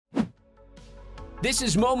This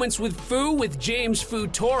is Moments with Fu with James Fu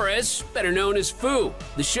Torres, better known as Fu,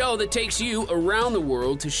 the show that takes you around the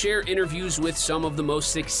world to share interviews with some of the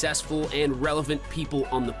most successful and relevant people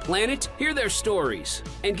on the planet, hear their stories,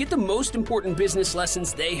 and get the most important business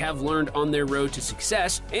lessons they have learned on their road to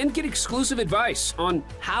success, and get exclusive advice on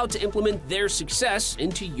how to implement their success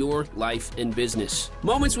into your life and business.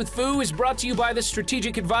 Moments with Fu is brought to you by the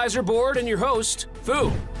Strategic Advisor Board and your host,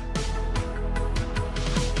 Fu.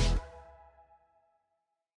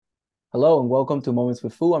 Hello and welcome to Moments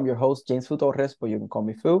with Fu. I'm your host, James Fu Torres, but you can call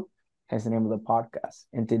me Fu, hence the name of the podcast.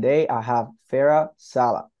 And today I have Farah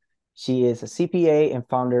Saleh. She is a CPA and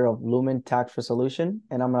founder of Lumen Tax Resolution,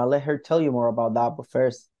 and I'm going to let her tell you more about that. But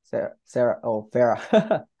first,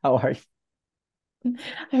 Farah, how are you?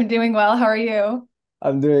 I'm doing well. How are you?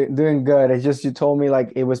 I'm doing good. It's just you told me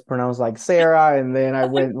like it was pronounced like Sarah, and then I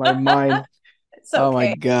went my mind. It's Oh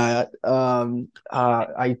my okay. God.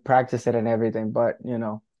 I practiced it and everything, but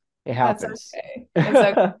it That's happens. okay. It's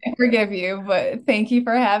okay. I forgive you, but thank you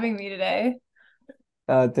for having me today.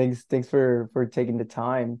 Thanks for taking the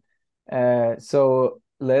time. So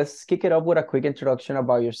let's kick it up with a quick introduction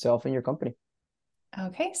about yourself and your company.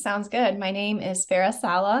 Okay, sounds good. My name is Farah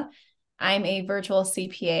Saleh. I'm a virtual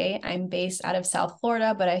CPA. I'm based out of South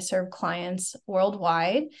Florida, but I serve clients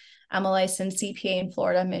worldwide. I'm a licensed CPA in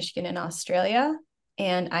Florida, Michigan, and Australia,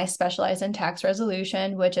 and I specialize in tax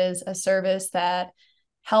resolution, which is a service that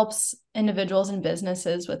helps individuals and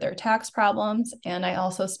businesses with their tax problems. And I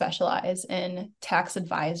also specialize in tax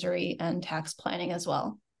advisory and tax planning as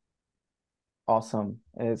well. Awesome.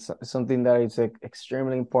 It's something that is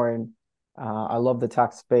extremely important. I love the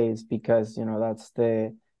tax space because that's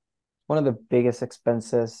one of the biggest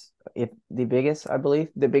expenses, if the biggest, I believe,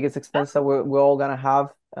 the biggest expense that we're all gonna have.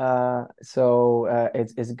 So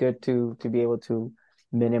it's good to be able to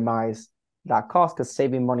minimize that cost because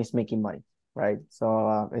saving money is making money, right?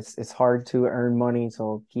 So it's hard to earn money,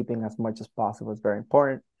 so keeping as much as possible is very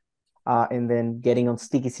important. And then getting on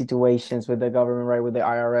sticky situations with the government, right, with the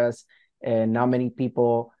IRS, and not many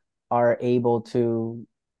people are able to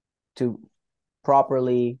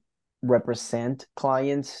properly represent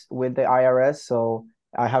clients with the IRS. So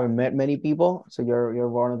I haven't met many people. So you're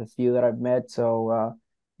one of the few that I've met. So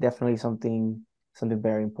definitely something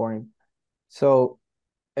very important. So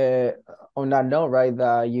on that note, right,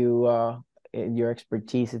 that your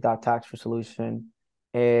expertise is that tax resolution.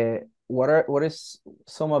 What is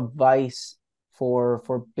some advice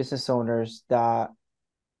for business owners that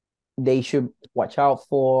they should watch out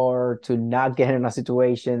for to not get in a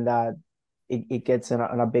situation that it gets in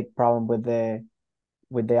a big problem with the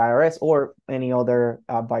IRS, or any other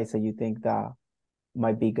advice that you think that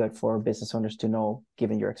might be good for business owners to know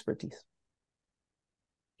given your expertise?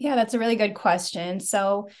 Yeah, that's a really good question.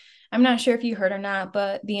 So I'm not sure if you heard or not,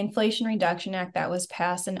 but the Inflation Reduction Act that was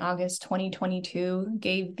passed in August 2022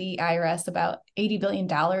 gave the IRS about $80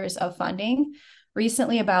 billion of funding.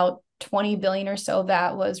 Recently, about 20 billion or so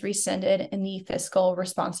that was rescinded in the Fiscal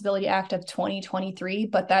Responsibility Act of 2023,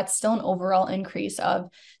 but that's still an overall increase of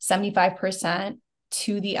 75%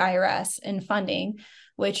 to the IRS in funding,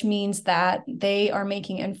 which means that they are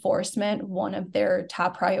making enforcement one of their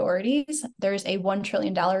top priorities. There's a $1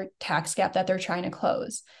 trillion tax gap that they're trying to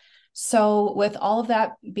close. So with all of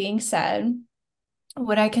that being said,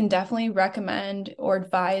 what I can definitely recommend or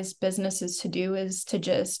advise businesses to do is to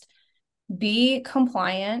just be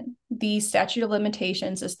compliant. The statute of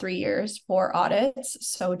limitations is 3 years for audits.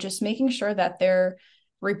 So just making sure that their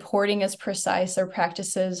reporting is precise, their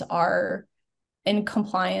practices are in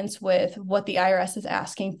compliance with what the IRS is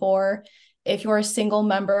asking for. If you're a single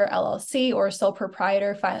member LLC or sole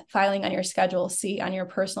proprietor filing on your Schedule C on your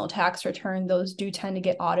personal tax return, those do tend to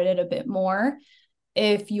get audited a bit more.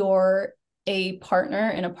 If you're a partner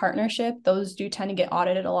in a partnership, those do tend to get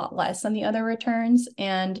audited a lot less than the other returns.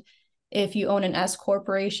 And if you own an S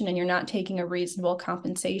corporation and you're not taking a reasonable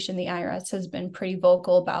compensation, the IRS has been pretty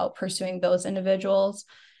vocal about pursuing those individuals.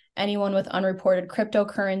 Anyone with unreported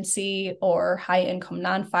cryptocurrency or high income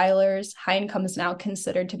non-filers, high income is now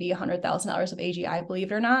considered to be $100,000 of AGI,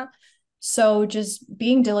 believe it or not. So just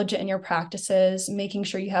being diligent in your practices, making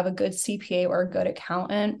sure you have a good CPA or a good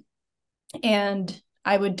accountant. And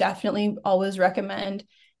I would definitely always recommend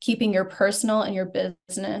keeping your personal and your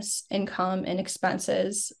business income and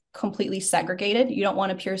expenses completely segregated. You don't want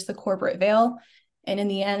to pierce the corporate veil. And in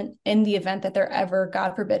the event that they're ever,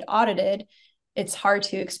 God forbid, audited, it's hard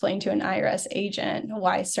to explain to an IRS agent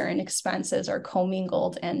why certain expenses are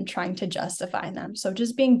commingled and trying to justify them. So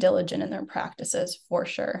just being diligent in their practices for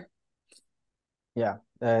sure. Yeah,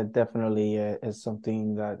 definitely is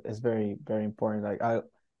something that is very, very important. Like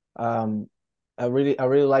I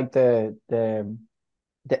really like the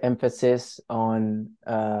the emphasis on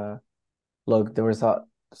look, there was a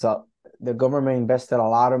so the government invested a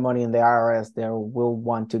lot of money in the IRS. They will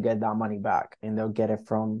want to get that money back, and they'll get it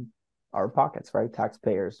from our pockets, right?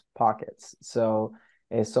 Taxpayers' pockets. So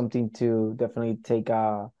it's something to definitely take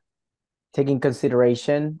in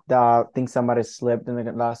consideration. That things that might have slipped in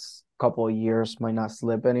the last couple of years might not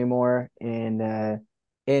slip anymore. And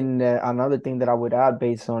another thing that I would add,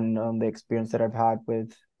 based on the experience that I've had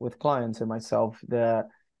with clients and myself, the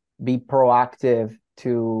be proactive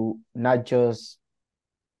to not just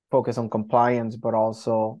focus on compliance, but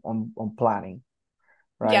also on planning,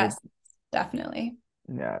 right? Yes, definitely.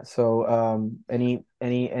 Yeah. So, any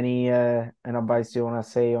advice you want to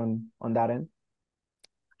say on that end?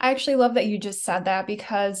 I actually love that you just said that,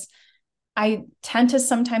 because I tend to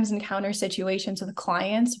sometimes encounter situations with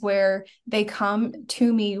clients where they come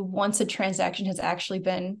to me once a transaction has actually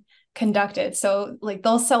been conducted. So, like,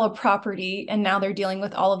 they'll sell a property and now they're dealing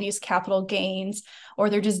with all of these capital gains, or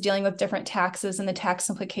they're just dealing with different taxes and the tax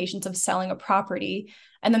implications of selling a property.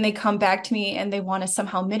 And then they come back to me and they want to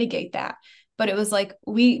somehow mitigate that. But it was like,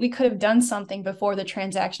 we could have done something before the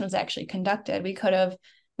transaction was actually conducted. We could have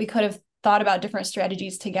thought about different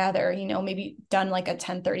strategies together, maybe done like a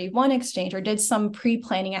 1031 exchange, or did some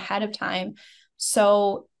pre-planning ahead of time.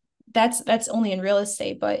 So that's only in real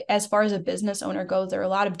estate, but as far as a business owner goes, there are a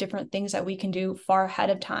lot of different things that we can do far ahead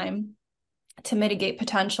of time to mitigate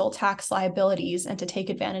potential tax liabilities and to take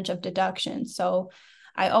advantage of deductions. So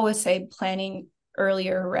I always say planning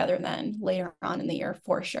earlier rather than later on in the year,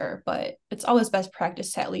 for sure, but it's always best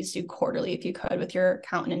practice to at least do quarterly if you could, with your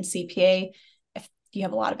accountant and CPA, if you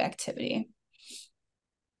have a lot of activity.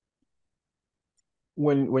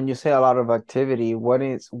 When you say a lot of activity, when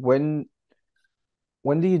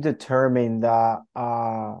do you determine that,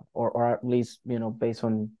 or at least, based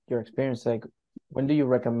on your experience, like, when do you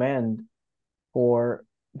recommend for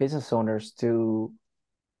business owners to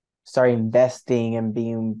start investing and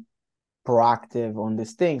being proactive on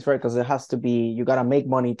these things, right? Because it has to be, you got to make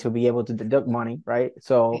money to be able to deduct money, right?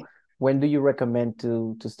 So when do you recommend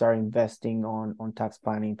to start investing on tax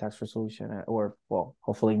planning, tax resolution, or, well,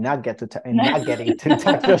 hopefully not not getting to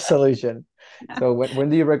tax resolution? So when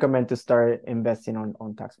do you recommend to start investing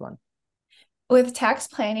on tax planning? With tax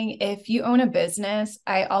planning, if you own a business,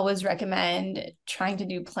 I always recommend trying to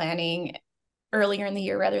do planning earlier in the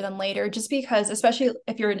year rather than later, just because, especially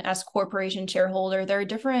if you're an S corporation shareholder, there are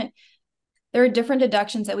different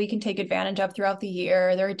deductions that we can take advantage of throughout the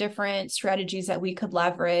year. There are different strategies that we could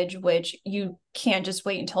leverage, which you can't just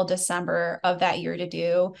wait until December of that year to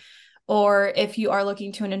do. Or if you are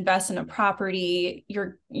looking to invest in a property,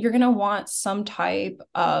 you're going to want some type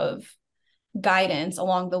of guidance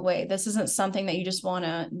along the way. This isn't something that you just want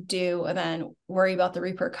to do and then worry about the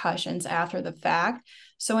repercussions after the fact.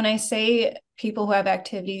 So when I say people who have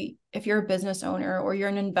activity, if you're a business owner or you're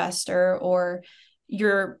an investor or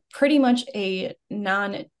you're pretty much a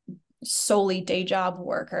non solely day job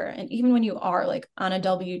worker, and even when you are like on a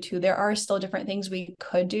W-2, there are still different things we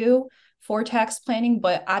could do for tax planning,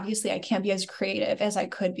 but obviously I can't be as creative as I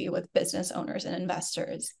could be with business owners and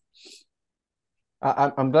investors.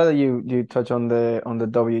 I'm glad that you touch on the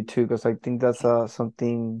W-2, because I think that's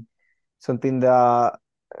something that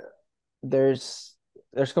there's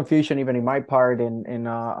confusion even in my part, and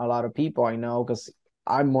a lot of people I know, because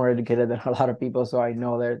I'm more educated than a lot of people, so I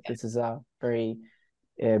know that this is a very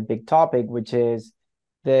big topic, which is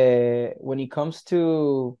when it comes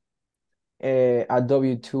to a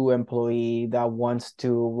W-2 employee that wants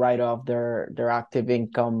to write off their active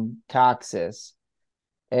income taxes.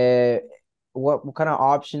 Uh, what kind of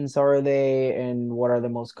options are they, and what are the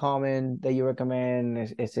most common that you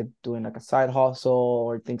recommend? Is it doing like a side hustle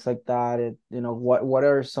or things like that? What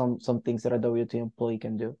are some things that a W-2 employee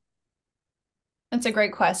can do? That's a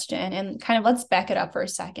great question. And kind of let's back it up for a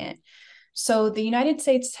second. So, the United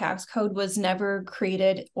States tax code was never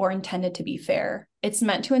created or intended to be fair. It's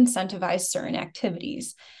meant to incentivize certain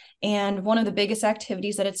activities. And one of the biggest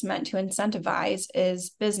activities that it's meant to incentivize is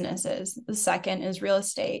businesses. The second is real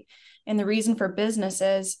estate. And the reason for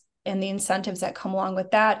businesses and the incentives that come along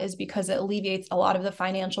with that is because it alleviates a lot of the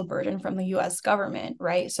financial burden from the US government,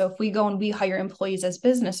 right? So if we go and we hire employees as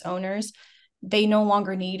business owners, they no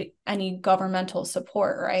longer need any governmental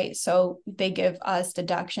support, right? So they give us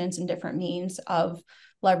deductions and different means of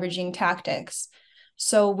leveraging tactics.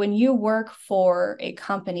 So when you work for a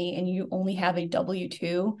company and you only have a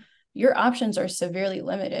W-2, your options are severely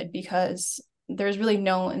limited because there's really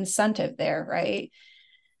no incentive there, right?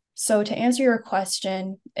 So to answer your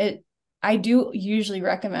question, I do usually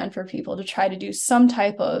recommend for people to try to do some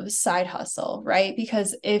type of side hustle, right?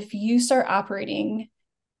 Because if you start operating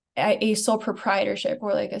a sole proprietorship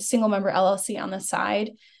or like a single member LLC on the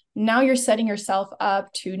side, now you're setting yourself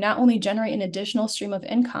up to not only generate an additional stream of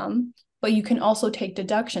income, but you can also take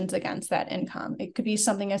deductions against that income. It could be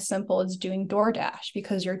something as simple as doing DoorDash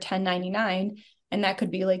because you're 1099, and that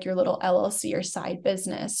could be like your little LLC or side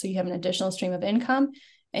business. So you have an additional stream of income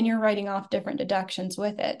and you're writing off different deductions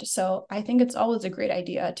with it. So I think it's always a great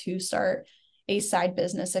idea to start a side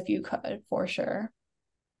business if you could, for sure.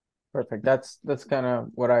 Perfect. That's kind of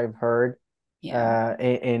what I've heard. Yeah.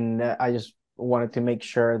 And I just wanted to make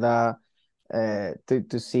sure that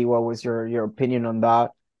to see what was your opinion on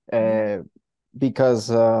that. Because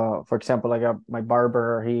for example, like my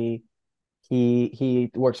barber, he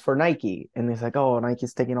works for Nike, and he's like, oh,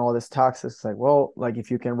 Nike's taking all this taxes. It's like, well, like if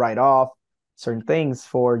you can write off certain things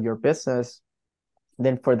for your business,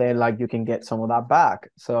 then for then like you can get some of that back.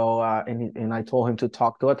 So and I told him to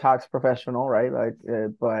talk to a tax professional, right? Like,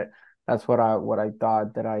 but that's what I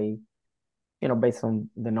thought that I, based on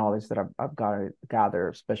the knowledge that I've got to gather,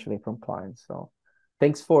 especially from clients. So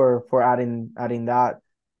thanks for adding that.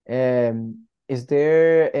 Is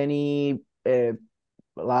there any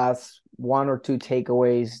last one or two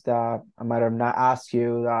takeaways that I might have not asked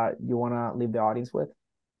you that you want to leave the audience with?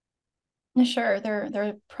 Sure, there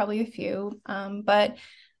are probably a few, but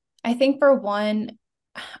I think for one,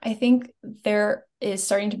 I think there is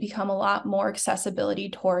starting to become a lot more accessibility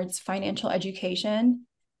towards financial education.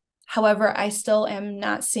 However, I still am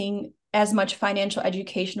not seeing as much financial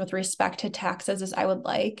education with respect to taxes as I would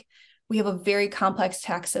like. We have a very complex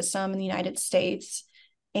tax system in the United States.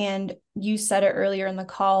 And you said it earlier in the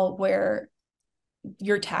call where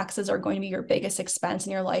your taxes are going to be your biggest expense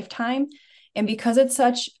in your lifetime. And because it's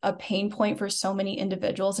such a pain point for so many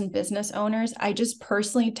individuals and business owners, I just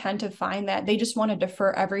personally tend to find that they just want to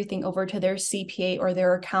defer everything over to their CPA or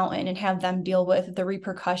their accountant and have them deal with the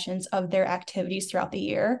repercussions of their activities throughout the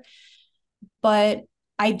year. But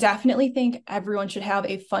I definitely think everyone should have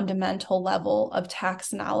a fundamental level of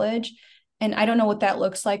tax knowledge. And I don't know what that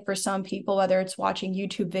looks like for some people, whether it's watching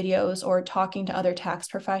YouTube videos or talking to other tax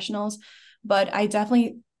professionals. But I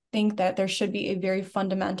definitely think that there should be a very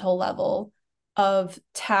fundamental level of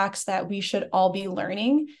tax that we should all be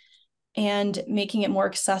learning and making it more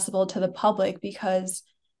accessible to the public, because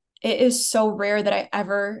it is so rare that I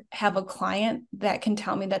ever have a client that can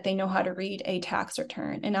tell me that they know how to read a tax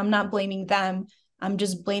return. And I'm not blaming them. I'm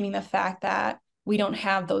just blaming the fact that we don't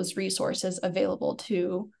have those resources available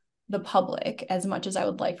to the public as much as I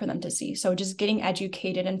would like for them to see. So just getting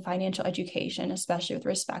educated in financial education, especially with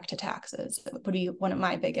respect to taxes, would be one of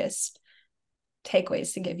my biggest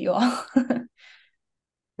takeaways to give you all.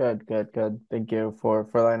 Good. Thank you for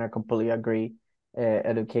that. And I completely agree.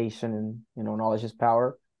 Education and knowledge is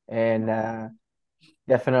power. And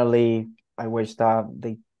definitely, I wish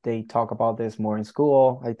that they talk about this more in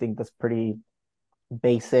school. I think that's pretty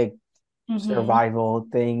basic survival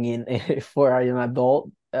thing for an adult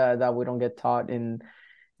that we don't get taught. And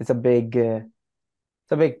it's a big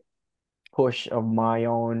push of my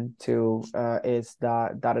own too. Is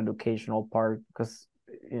that educational part, because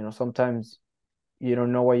sometimes you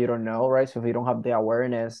don't know what you don't know, right? So if you don't have the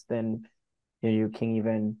awareness, then you can't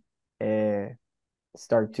even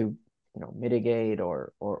start to mitigate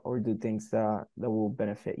or do things that will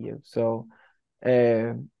benefit you. So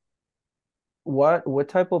uh, what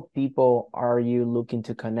type of people are you looking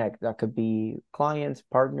to connect? That could be clients,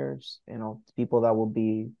 partners, people that will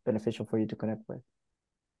be beneficial for you to connect with.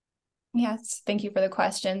 Yes, thank you for the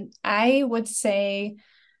question. I would say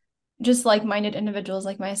just like-minded individuals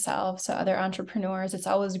like myself, so other entrepreneurs. It's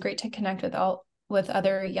always great to connect with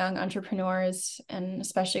other young entrepreneurs, and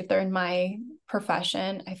especially if they're in my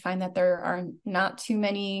profession. I find that there are not too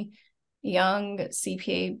many young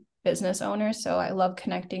CPA business owners, so I love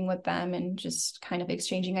connecting with them and just kind of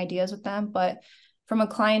exchanging ideas with them. But from a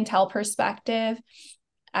clientele perspective,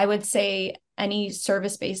 I would say any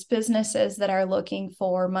service-based businesses that are looking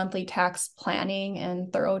for monthly tax planning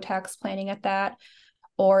and thorough tax planning at that,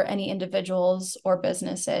 or any individuals or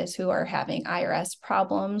businesses who are having IRS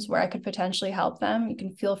problems where I could potentially help them, you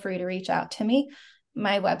can feel free to reach out to me.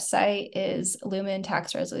 My website is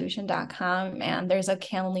lumentaxresolution.com, and there's a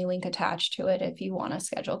Calendly link attached to it if you want to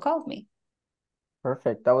schedule a call with me.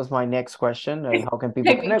 Perfect. That was my next question. How can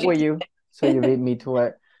people connect with you? So you beat me to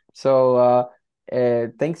it. So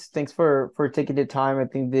thanks for taking the time. I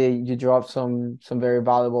think that you dropped some very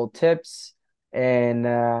valuable tips, and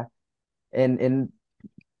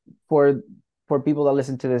for people that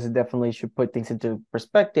listen to this, it definitely should put things into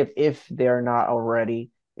perspective if they are not already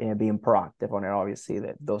being proactive on it. Obviously,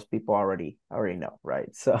 that those people already know,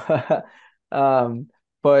 right? So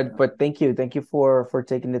but thank you for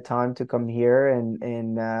taking the time to come here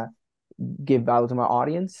and give value to my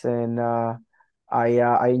audience. And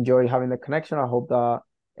I enjoy having the connection. I hope that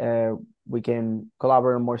we can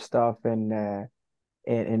collaborate on more stuff and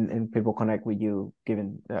people connect with you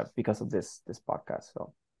given because of this podcast.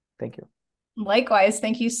 So thank you. Likewise,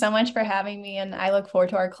 thank you so much for having me, and I look forward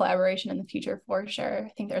to our collaboration in the future for sure. I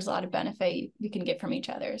think there's a lot of benefit we can get from each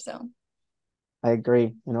other. So I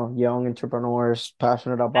agree. Young entrepreneurs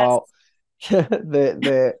passionate about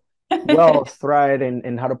the wealth, right,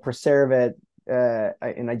 and how to preserve it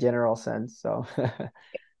in a general sense. So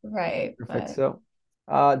right. perfect. So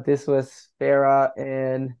this was Farah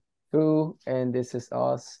and Fu, and this is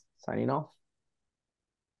us signing off.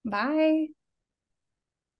 Bye.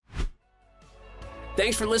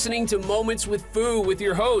 Thanks for listening to Moments with Fu with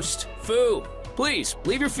your host, Fu. Please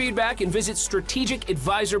leave your feedback and visit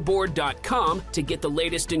strategicadvisorboard.com to get the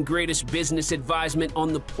latest and greatest business advisement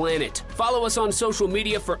on the planet. Follow us on social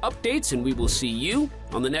media for updates, and we will see you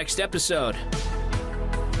on the next episode.